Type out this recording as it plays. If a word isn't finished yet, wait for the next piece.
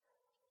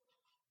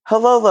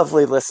Hello,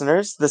 lovely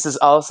listeners. This is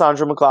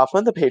Alessandra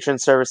McLaughlin, the Patron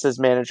Services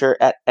Manager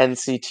at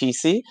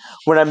NCTC.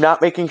 When I'm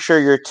not making sure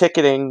your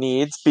ticketing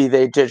needs, be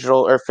they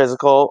digital or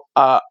physical,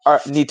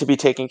 need to be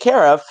taken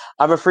care of,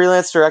 I'm a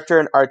freelance director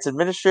and arts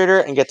administrator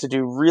and get to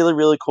do really,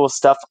 really cool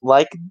stuff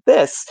like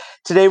this.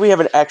 Today we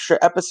have an extra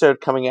episode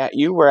coming at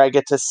you where I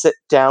get to sit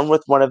down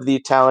with one of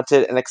the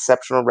talented and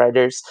exceptional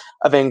writers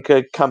of In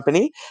Good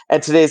Company.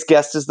 And today's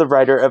guest is the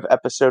writer of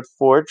episode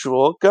 4,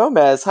 Jewelle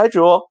Gomez. Hi,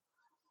 Jewelle.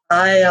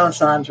 Hi,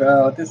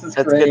 Alessandro. This is It's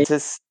good great.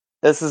 to.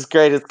 This is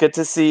great. It's good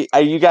to see.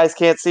 You guys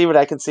can't see, but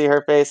I can see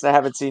her face, and I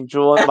haven't seen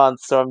Jewelle in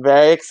months, so I'm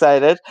very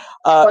excited.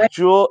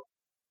 Jewelle,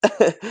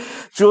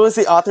 Jewelle is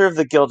the author of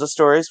the Gilda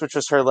Stories, which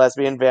was her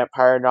lesbian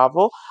vampire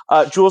novel.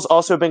 Jewelle's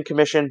also been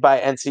commissioned by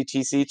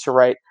NCTC to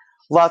write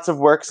lots of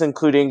works,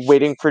 including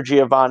Waiting for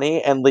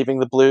Giovanni and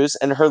Leaving the Blues,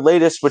 and her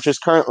latest, which is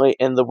currently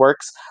in the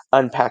works,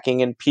 Unpacking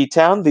in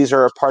P-Town. These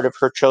are a part of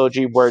her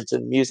trilogy, Words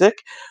and Music.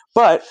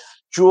 But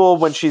Jewelle,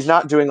 when she's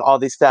not doing all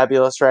these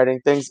fabulous writing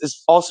things,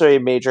 is also a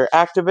major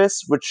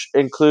activist, which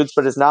includes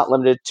but is not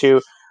limited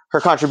to her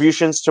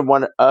contributions to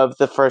one of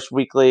the first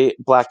weekly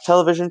Black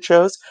television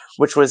shows,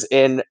 which was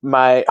in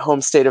my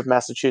home state of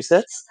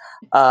Massachusetts.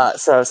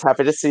 So I was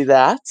happy to see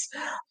that.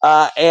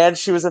 And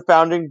she was a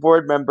founding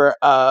board member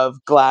of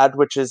GLAAD,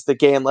 which is the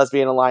Gay and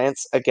Lesbian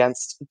Alliance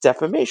Against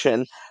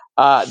Defamation.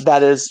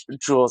 That is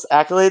Jewelle's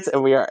accolades,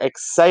 and we are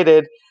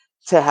excited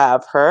to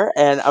have her.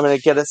 And I'm going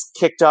to get us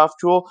kicked off,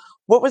 Jewelle.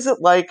 What was it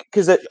like?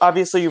 Because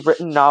obviously you've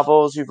written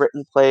novels, you've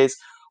written plays,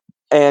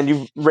 and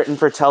you've written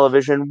for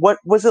television. What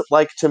was it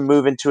like to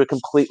move into a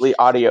completely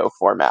audio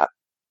format?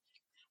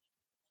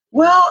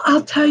 Well,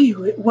 I'll tell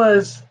you, it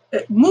was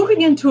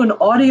moving into an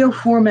audio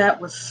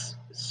format was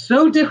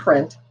so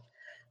different,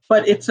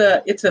 but it's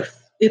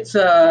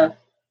a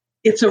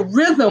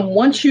rhythm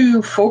once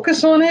you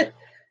focus on it,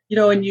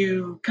 and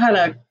you kind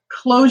of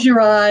close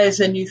your eyes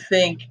and you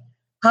think,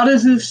 how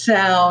does this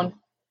sound?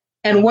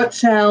 And what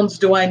sounds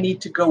do I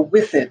need to go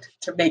with it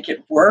to make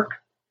it work?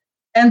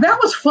 And that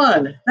was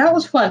fun. That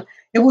was fun.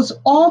 It was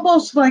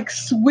almost like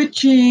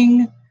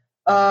switching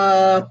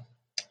from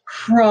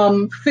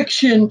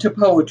fiction to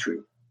poetry,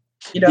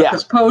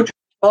 because poetry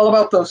is all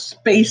about those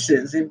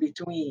spaces in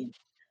between.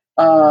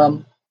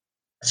 So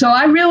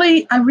I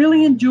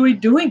really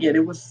enjoyed doing it.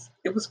 It was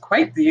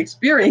quite the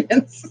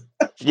experience.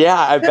 Yeah,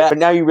 I bet. But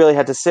now you really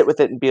had to sit with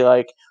it and be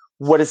like,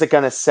 what is it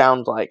going to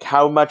sound like?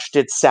 How much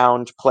did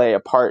sound play a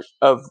part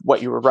of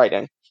what you were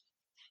writing?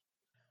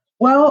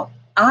 Well,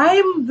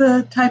 I'm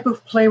the type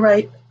of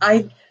playwright,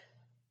 I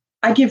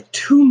give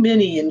too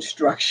many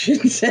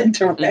instructions and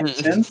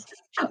directions.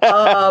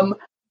 Because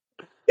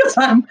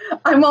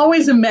I'm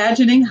always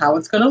imagining how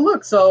it's going to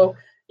look. So,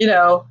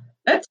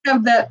 let's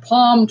have that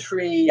palm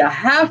tree a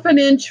half an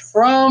inch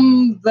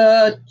from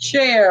the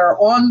chair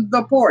on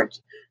the porch,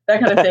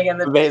 that kind of thing. And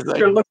the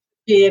teacher looks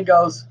at me and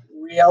goes,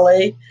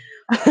 really?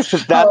 That's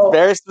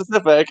very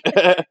specific.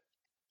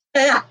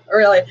 Yeah,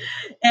 really.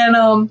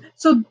 And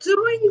so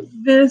doing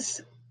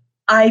this,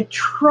 I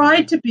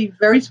tried to be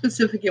very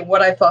specific in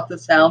what I thought the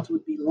sounds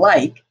would be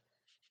like.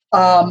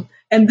 And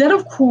then,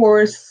 of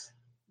course,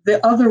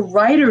 the other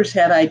writers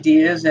had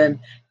ideas and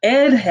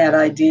Ed had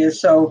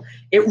ideas. So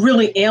it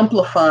really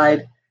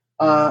amplified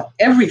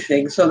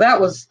everything. So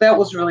that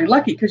was really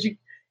lucky because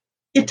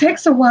it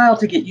takes a while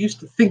to get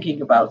used to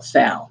thinking about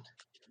sound,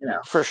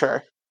 For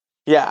sure.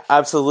 Yeah,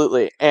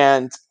 absolutely.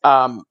 And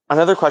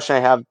another question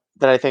I have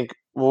that I think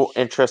will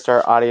interest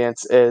our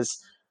audience is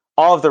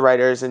all of the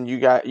writers and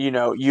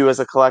you as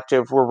a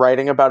collective were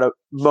writing about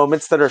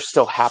moments that are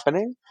still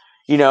happening.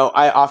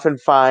 I often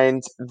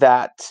find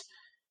that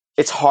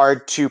it's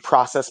hard to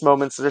process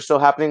moments that are still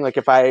happening. Like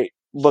if I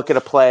look at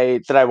a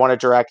play that I want to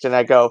direct and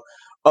I go,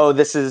 oh,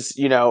 this is,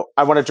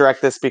 I want to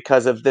direct this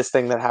because of this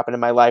thing that happened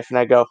in my life. And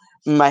I go,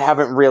 I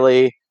haven't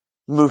really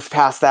moved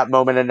past that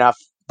moment enough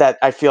that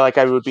I feel like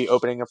I would be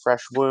opening a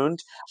fresh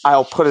wound.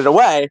 I'll put it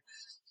away.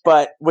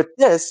 But with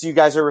this, you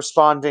guys are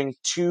responding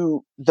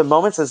to the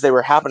moments as they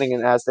were happening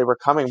and as they were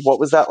coming. What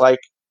was that like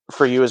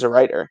for you as a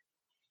writer?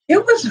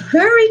 It was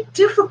very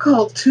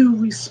difficult to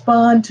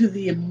respond to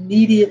the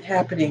immediate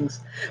happenings.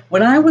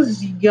 When I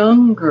was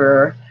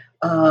younger,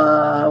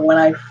 I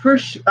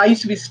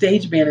used to be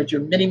stage manager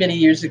many, many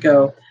years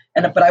ago,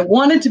 but I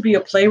wanted to be a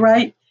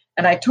playwright,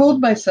 and I told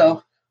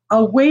myself,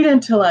 I'll wait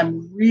until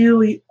I'm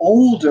really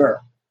older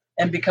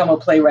and become a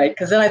playwright,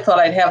 because then I thought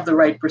I'd have the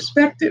right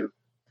perspective.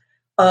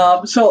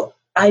 So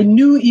I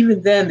knew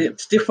even then that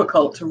it's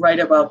difficult to write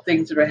about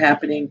things that are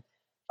happening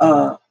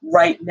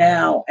right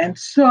now. And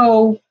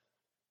so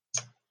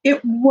it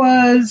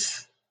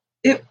was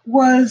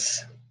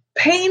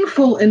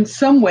painful in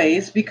some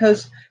ways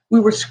because we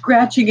were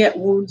scratching at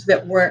wounds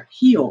that weren't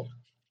healed.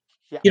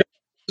 Yeah.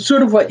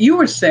 Sort of what you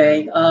were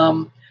saying.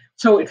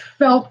 So it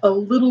felt a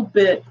little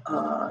bit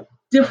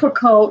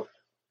difficult,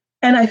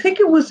 and I think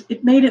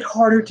it made it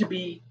harder to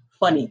be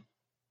funny.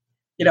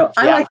 I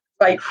like to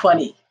write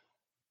funny.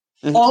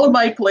 Mm-hmm. All of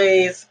my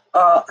plays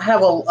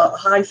have a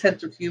high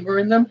sense of humor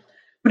in them,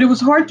 but it was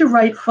hard to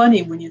write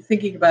funny when you're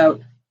thinking about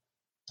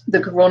the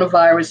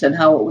coronavirus and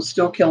how it was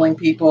still killing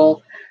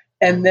people,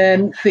 and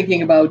then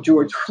thinking about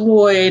George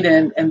Floyd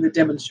and the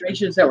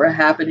demonstrations that were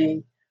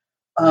happening.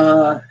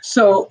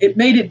 So it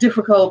made it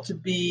difficult to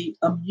be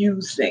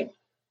amusing,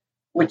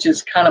 which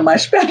is kind of my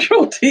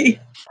specialty.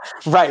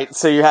 Right.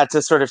 So you had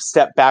to sort of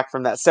step back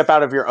from that, step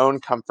out of your own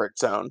comfort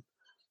zone.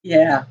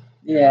 Yeah,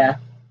 yeah,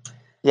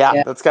 Yeah,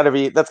 yeah. that's gotta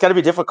be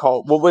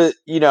difficult. What was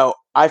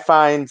I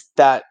find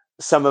that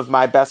some of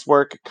my best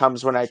work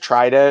comes when I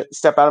try to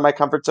step out of my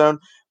comfort zone,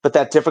 but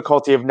that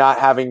difficulty of not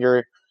having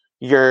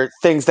your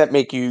things that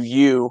make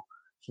you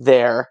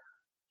there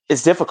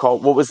is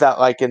difficult. What was that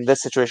like in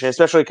this situation?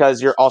 Especially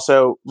because you're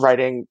also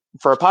writing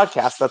for a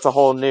podcast. That's a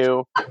whole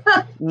new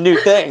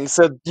thing.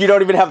 So you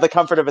don't even have the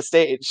comfort of a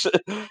stage.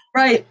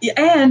 Right.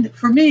 And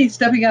for me,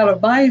 stepping out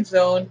of my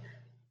zone,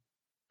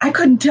 I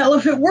couldn't tell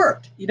if it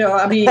worked.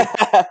 I mean,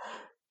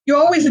 you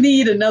always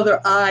need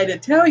another eye to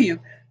tell you.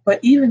 But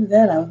even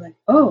then, I was like,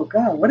 oh,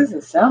 God, what does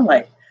it sound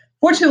like?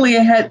 Fortunately,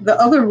 I had the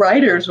other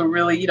writers were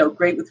really,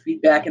 great with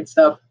feedback and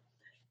stuff.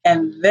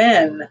 And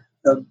then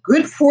the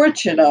good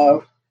fortune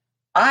of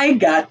I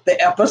got the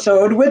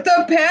episode with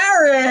the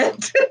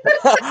parrot.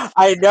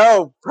 I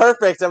know.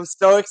 Perfect. I'm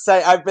so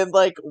excited. I've been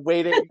like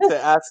waiting to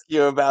ask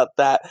you about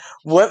that.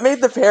 What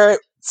made the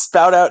parrot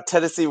spout out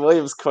Tennessee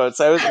Williams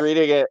quotes? I was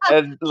reading it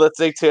and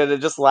listening to it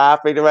and just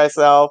laughing to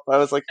myself. I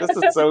was like, this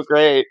is so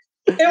great.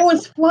 It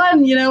was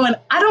fun, and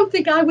I don't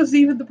think I was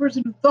even the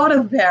person who thought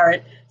of the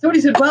parrot. Somebody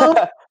said,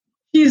 well,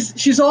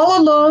 she's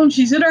all alone.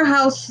 She's in her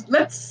house.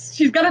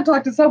 She's got to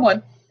talk to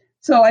someone.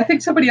 So I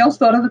think somebody else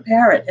thought of the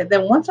parrot. And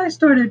then once I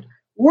started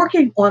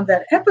working on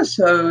that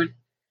episode,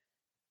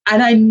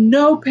 and I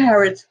know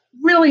parrots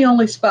really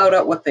only spout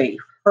out what they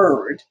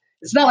heard.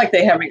 It's not like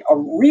they're having a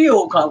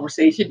real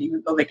conversation,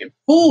 even though they can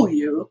fool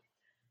you.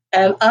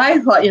 And I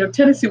thought,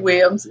 Tennessee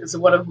Williams is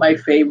one of my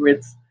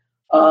favorites.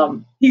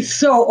 He's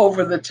so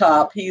over the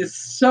top. He is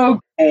so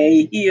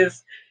gay.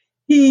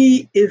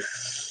 He is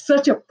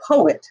such a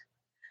poet.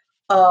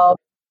 Um,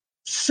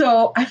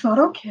 so I thought,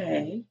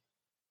 okay,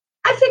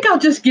 I think I'll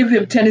just give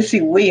him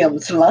Tennessee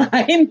Williams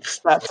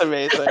lines. That's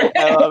amazing.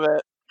 I love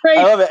it. I Right.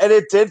 love it. And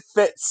it did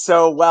fit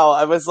so well.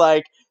 I was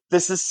like,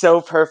 this is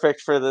so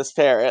perfect for this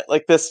parrot.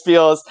 Like this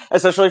feels,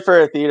 especially for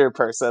a theater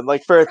person,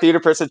 like for a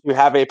theater person to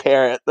have a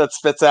parrot that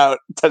spits out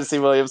Tennessee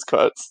Williams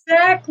quotes.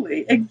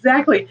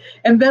 Exactly.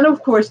 And then,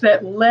 of course,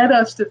 that led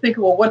us to think,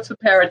 well, what's the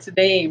parrot's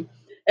name?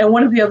 And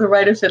one of the other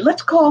writers said,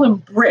 let's call him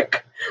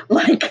Brick,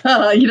 like, cat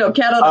on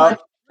the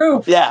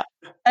roof. Yeah.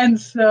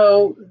 And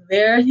so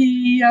there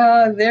he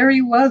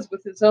was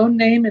with his own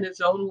name and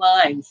his own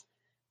lines.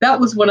 That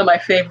was one of my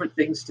favorite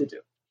things to do.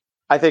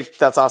 I think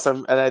that's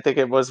awesome. And I think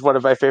it was one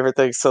of my favorite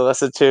things to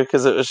listen to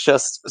because it was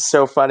just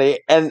so funny.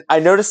 And I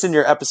noticed in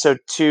your episode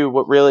too,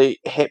 what really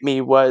hit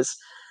me was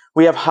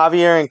we have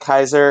Javier and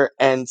Kaiser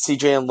and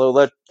CJ and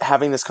Lola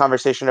having this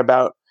conversation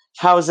about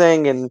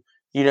housing and,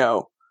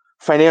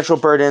 financial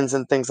burdens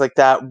and things like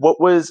that.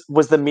 What was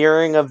the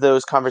mirroring of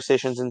those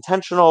conversations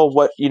intentional?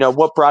 What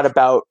brought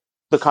about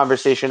the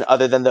conversation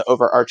other than the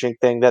overarching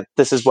thing that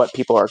this is what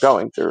people are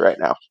going through right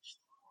now?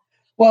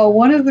 Well,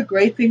 one of the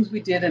great things we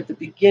did at the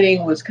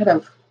beginning was kind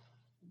of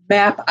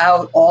map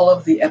out all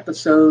of the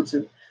episodes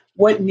and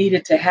what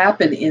needed to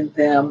happen in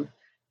them.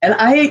 And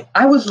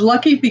I was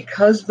lucky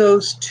because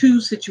those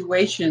two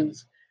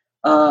situations,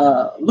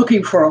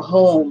 looking for a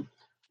home,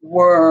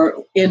 were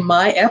in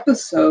my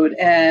episode.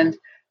 And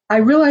I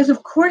realized,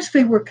 of course,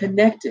 they were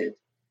connected.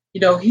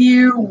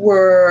 Here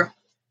were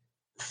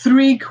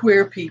three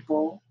queer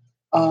people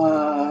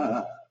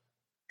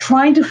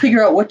trying to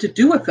figure out what to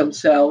do with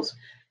themselves,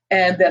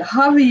 and that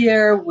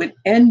Javier would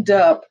end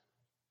up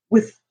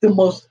with the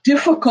most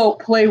difficult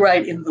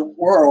playwright in the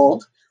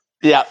world.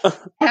 Yeah.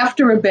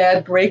 After a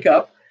bad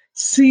breakup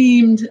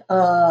seemed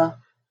a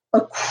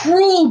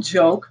cruel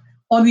joke.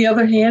 On the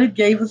other hand, it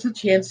gave us a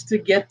chance to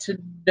get to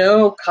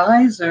know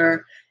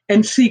Kaiser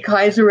and see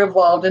Kaiser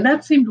evolved, and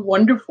that seemed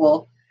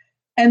wonderful.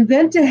 And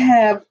then to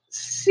have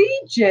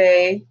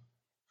CJ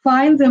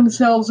find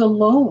themselves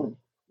alone,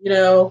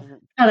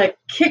 kind of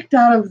kicked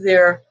out of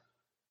their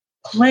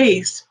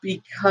place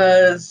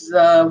because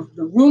of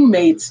the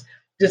roommates'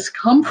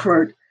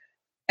 discomfort,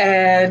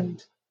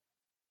 and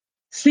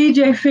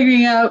CJ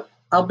figuring out,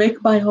 I'll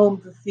make my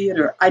home the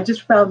theater. I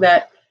just found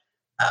that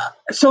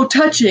so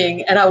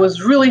touching, and I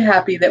was really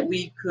happy that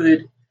we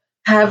could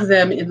have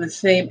them in the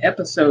same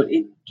episode.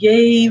 It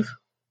gave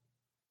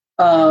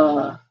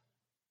a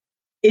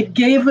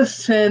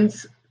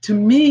sense to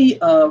me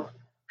of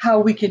how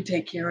we can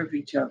take care of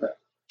each other,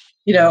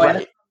 right.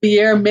 And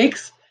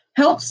Javier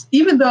helps,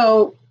 even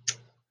though,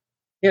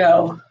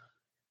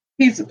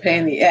 he's a pain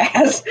in the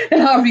ass,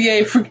 and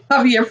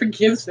Javier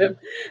forgives him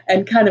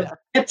and kind of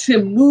gets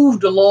him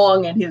moved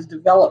along in his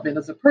development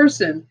as a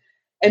person.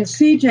 And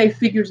CJ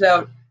figures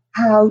out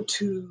how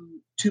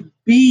to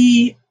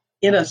be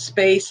in a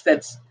space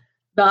that's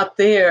not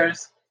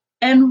theirs,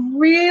 and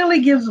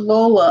really gives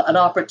Lola an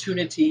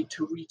opportunity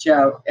to reach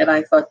out. And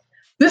I thought,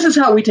 this is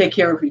how we take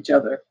care of each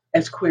other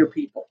as queer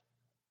people.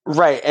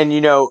 Right. And,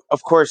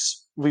 of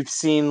course, we've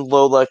seen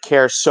Lola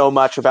care so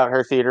much about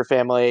her theater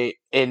family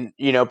in,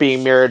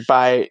 being mirrored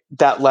by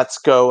that lets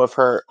go of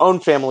her own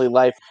family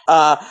life.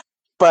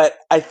 But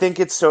I think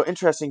it's so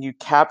interesting you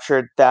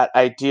captured that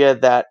idea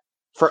that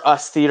for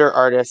us theater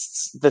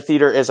artists, the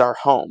theater is our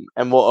home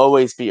and will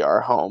always be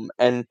our home.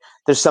 And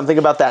there's something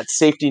about that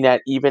safety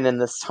net, even in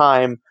this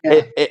time.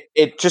 Yeah.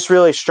 It just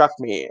really struck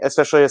me,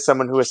 especially as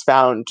someone who has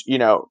found,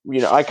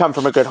 I come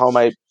from a good home.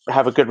 I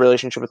have a good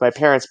relationship with my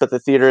parents, but the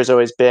theater has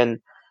always been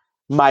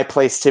my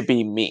place to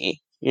be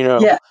me.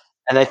 Yeah.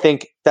 And I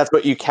think that's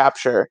what you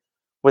capture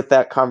with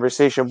that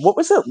conversation. What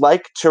was it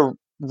like to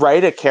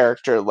write a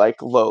character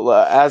like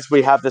Lola as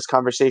we have this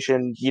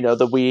conversation,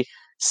 that we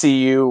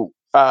see you,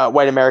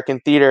 white American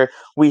theater,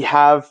 we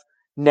have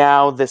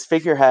now this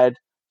figurehead,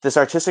 this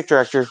artistic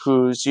director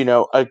who's,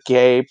 a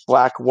gay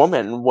Black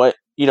woman. What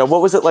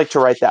was it like to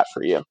write that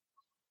for you?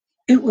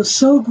 It was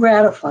so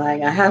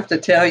gratifying, I have to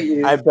tell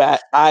you. I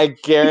bet. I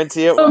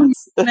guarantee it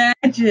was.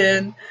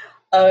 Imagine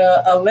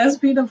a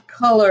lesbian of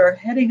color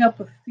heading up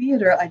a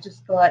theater. I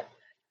just thought,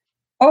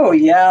 oh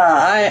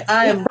yeah,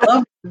 I am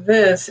loving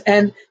this.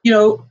 And,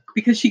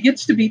 because she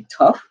gets to be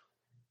tough,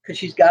 because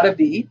she's got to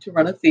be to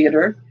run a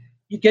theater.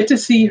 You get to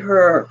see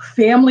her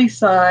family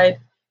side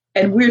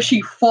and where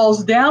she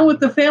falls down with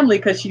the family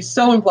because she's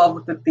so involved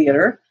with the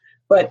theater,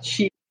 but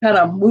she kind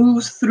of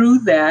moves through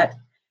that.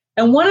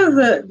 And one of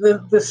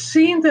the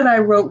scenes that I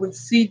wrote with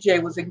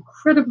CJ was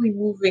incredibly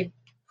moving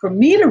for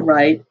me to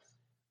write,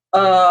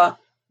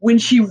 when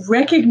she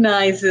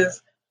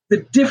recognizes the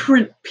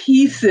different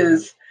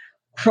pieces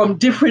from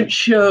different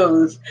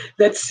shows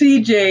that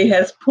CJ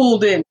has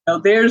pulled in.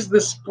 There's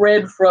the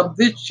spread from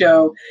this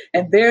show,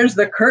 and there's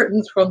the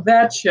curtains from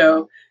that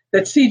show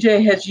that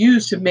CJ has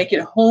used to make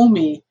it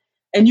homey.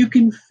 And you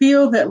can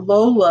feel that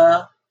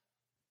Lola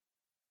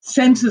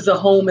senses a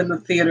home in the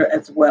theater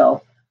as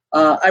well.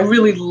 I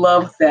really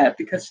love that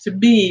because to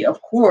me,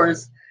 of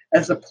course,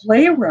 as a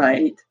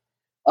playwright,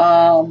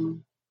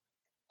 home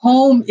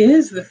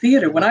is the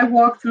theater. When I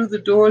walk through the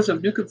doors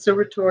of New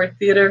Conservatory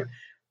Theater,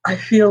 I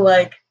feel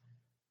like,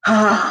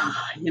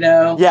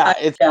 Yeah,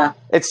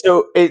 it's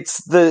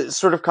the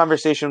sort of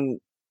conversation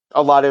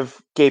a lot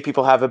of gay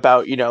people have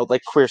about,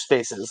 like queer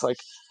spaces, like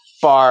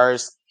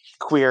bars,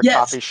 queer yes,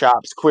 coffee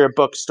shops, queer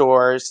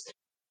bookstores.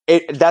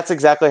 That's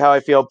exactly how I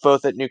feel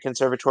both at New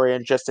Conservatory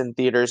and just in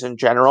theaters in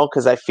general,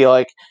 because I feel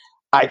like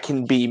I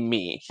can be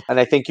me. And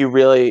I think you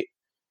really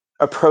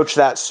approach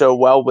that so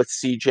well with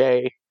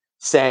CJ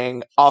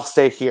saying, I'll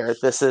stay here.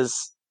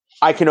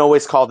 I can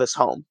always call this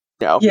home.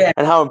 yeah,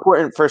 And how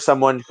important for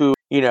someone who,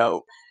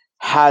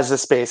 has a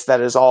space that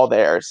is all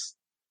theirs.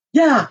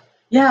 yeah,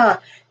 yeah.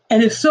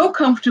 And it's so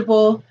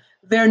comfortable.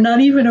 They're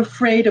not even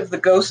afraid of the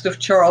ghost of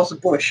Charles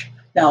Bush.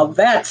 Now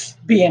that's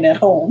being at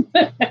home.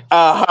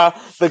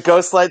 The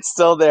ghost light's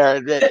still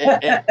there.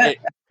 It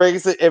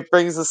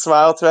brings a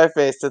smile to my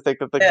face to think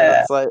that the Yeah,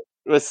 ghost light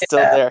was still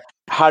yeah. there.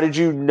 How did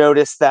you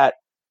notice that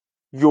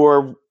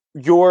your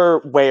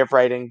way of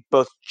writing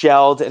both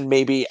gelled and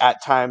maybe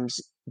at times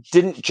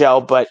didn't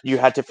gel, but you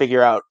had to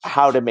figure out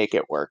how to make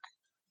it work?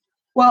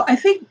 Well, I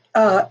think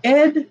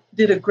Ed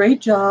did a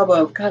great job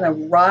of kind of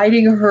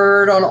riding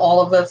herd on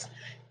all of us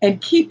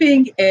and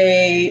keeping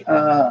a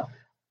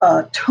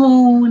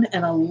tone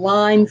and a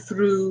line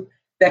through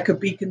that could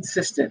be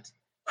consistent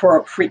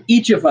for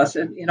each of us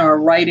in our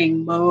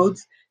writing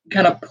modes,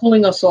 kind of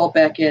pulling us all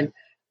back in.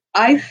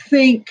 I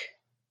think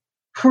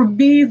for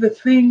me, the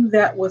thing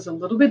that was a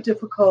little bit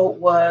difficult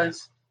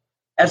was,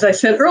 as I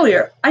said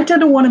earlier, I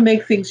tend to want to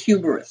make things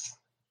humorous.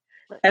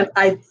 And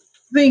I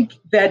think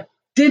that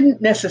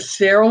didn't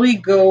necessarily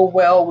go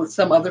well with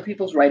some other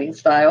people's writing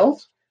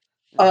styles.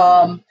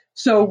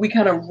 So we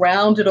kind of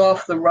rounded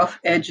off the rough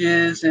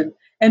edges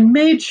and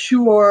made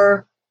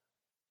sure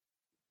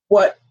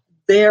what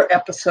their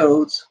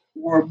episodes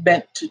were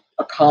meant to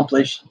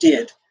accomplish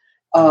did.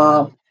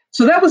 So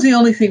that was the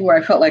only thing where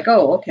I felt like,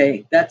 oh,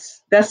 okay,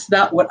 that's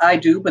not what I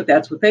do, but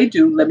that's what they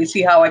do. Let me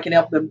see how I can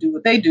help them do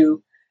what they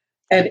do.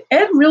 And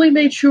Ed really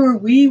made sure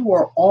we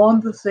were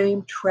on the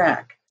same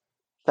track.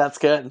 That's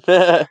good.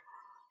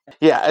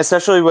 Yeah,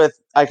 especially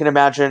I can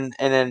imagine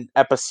in an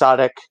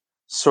episodic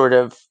sort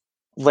of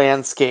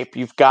landscape,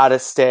 you've got to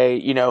stay,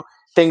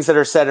 things that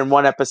are said in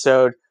one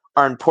episode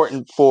are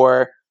important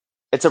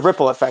it's a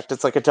ripple effect.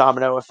 It's like a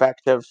domino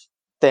effect of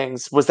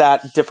things. Was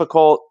that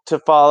difficult to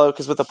follow?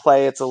 Because with a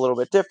play, it's a little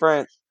bit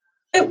different.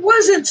 It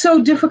wasn't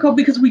so difficult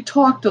because we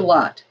talked a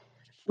lot.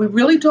 We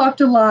really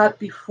talked a lot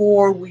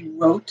before we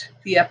wrote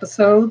the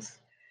episodes.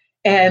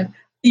 And,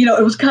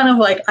 it was kind of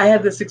like I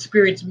had this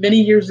experience many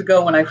years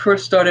ago when I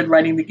first started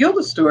writing the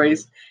Gilda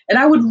stories. And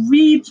I would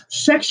read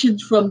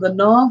sections from the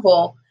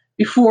novel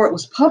before it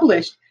was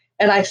published.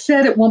 And I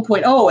said at one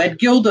point, oh, and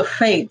Gilda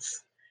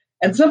faints.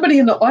 And somebody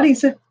in the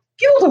audience said,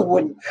 Gilda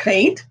wouldn't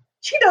faint.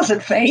 She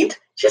doesn't faint.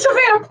 She's a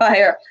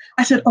vampire.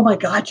 I said, oh my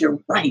God, you're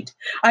right.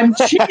 I'm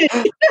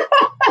cheating.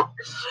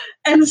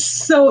 And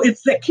so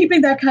it's that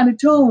keeping that kind of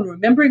tone,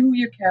 remembering who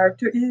your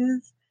character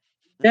is,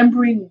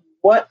 remembering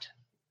what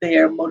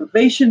their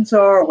motivations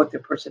are, what their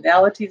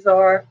personalities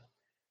are.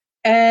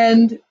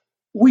 And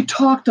we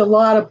talked a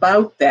lot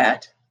about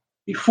that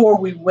before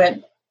we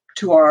went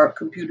to our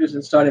computers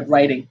and started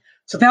writing.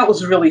 So that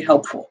was really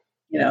helpful.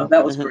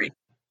 That was Hmm. great.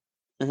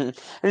 Hmm.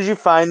 Did you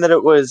find that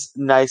it was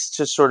nice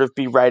to sort of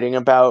be writing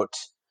about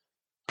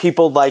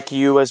people like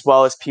you as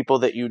well as people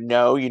that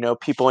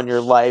people in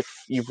your life?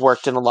 You've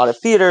worked in a lot of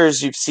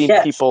theaters, you've seen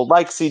Yes, people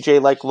like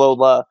CJ, like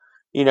Lola.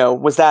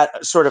 Was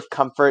that sort of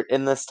comfort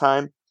in this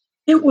time?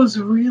 it was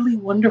really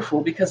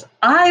wonderful because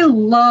I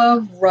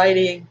love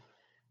writing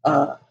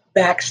uh,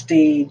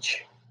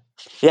 backstage.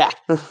 Yeah.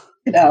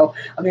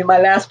 I mean, my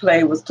last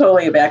play was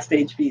totally a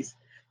backstage piece.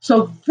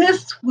 So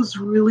this was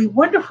really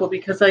wonderful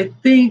because I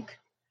think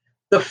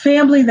the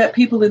family that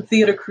people in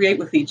theater create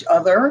with each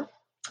other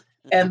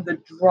and the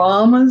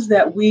dramas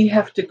that we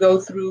have to go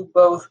through,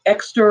 both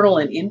external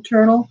and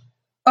internal,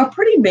 are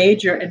pretty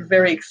major and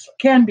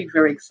can be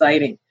very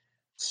exciting.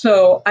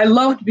 So I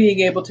loved being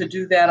able to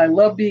do that. I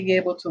love being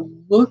able to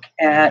look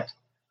at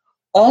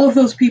all of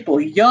those people,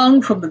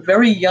 young, from the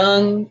very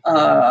young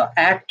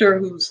actor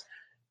who's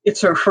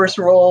it's her first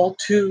role,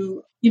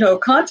 to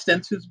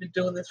Constance, who's been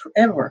doing this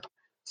forever.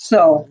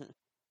 So Mhm.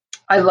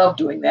 I love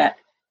doing that.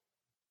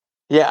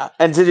 Yeah.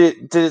 And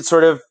did it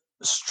sort of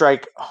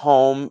strike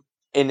home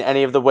in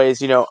any of the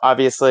ways,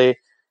 obviously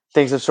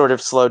things have sort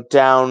of slowed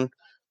down.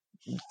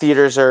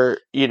 Theaters are,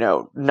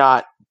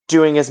 not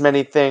doing as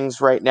many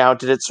things right now.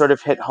 Did it sort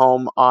of hit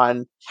home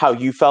on how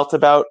you felt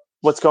about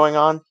what's going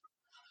on?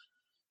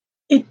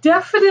 It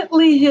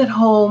definitely hit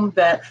home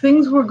that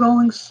things were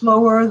going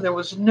slower. There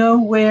was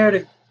nowhere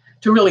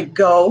to really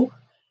go.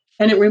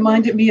 And it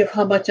reminded me of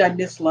how much I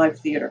miss live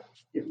theater.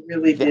 It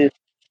really Yeah, did.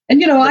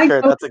 And, for I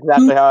sure. go That's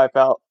exactly how I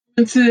felt.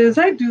 to performances,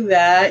 I do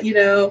that,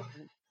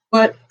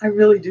 but I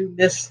really do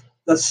miss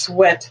the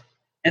sweat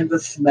and the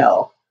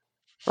smell.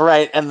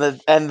 Right, and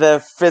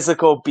the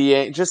physical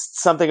being,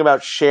 just something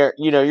about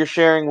you're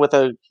sharing with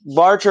a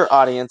larger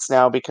audience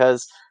now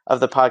because of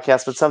the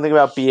podcast, but something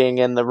about being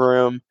in the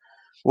room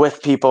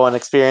with people and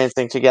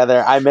experiencing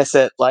together. I miss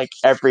it like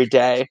every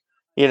day,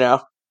 you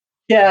know.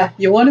 Yeah,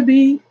 you want to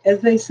be,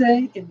 as they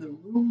say, in the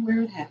room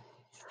where it happens.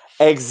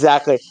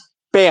 Exactly.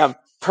 Bam.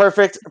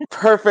 Perfect,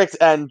 perfect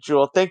end,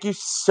 Jewel. Thank you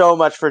so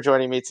much for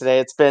joining me today.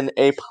 It's been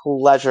a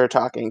pleasure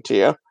talking to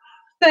you.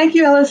 Thank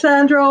you,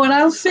 Alessandro, and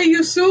I'll see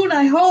you soon,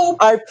 I hope.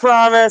 I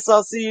promise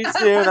I'll see you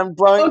soon. I'm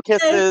blowing Okay.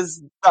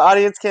 kisses. The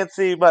audience can't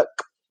see, but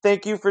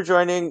thank you for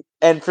joining.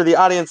 And for the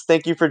audience,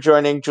 thank you for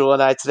joining Jewel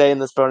and I today in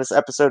this bonus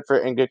episode for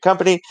In Good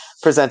Company,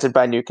 presented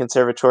by New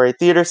Conservatory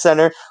Theater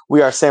Center.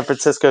 We are San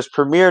Francisco's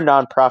premier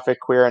nonprofit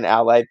queer and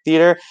allied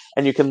theater,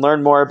 and you can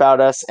learn more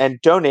about us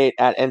and donate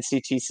at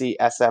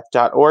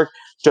nctcsf.org.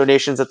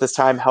 Donations at this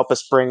time help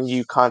us bring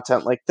you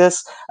content like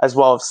this, as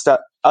well as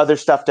other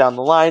stuff down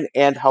the line,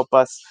 and help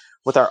us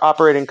with our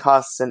operating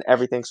costs and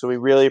everything. So we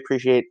really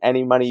appreciate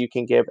any money you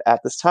can give at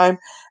this time.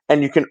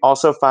 And you can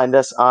also find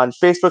us on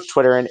Facebook,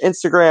 Twitter, and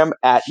Instagram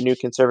at New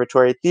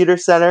Conservatory Theater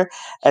Center.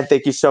 And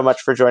thank you so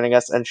much for joining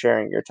us and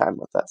sharing your time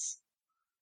with us.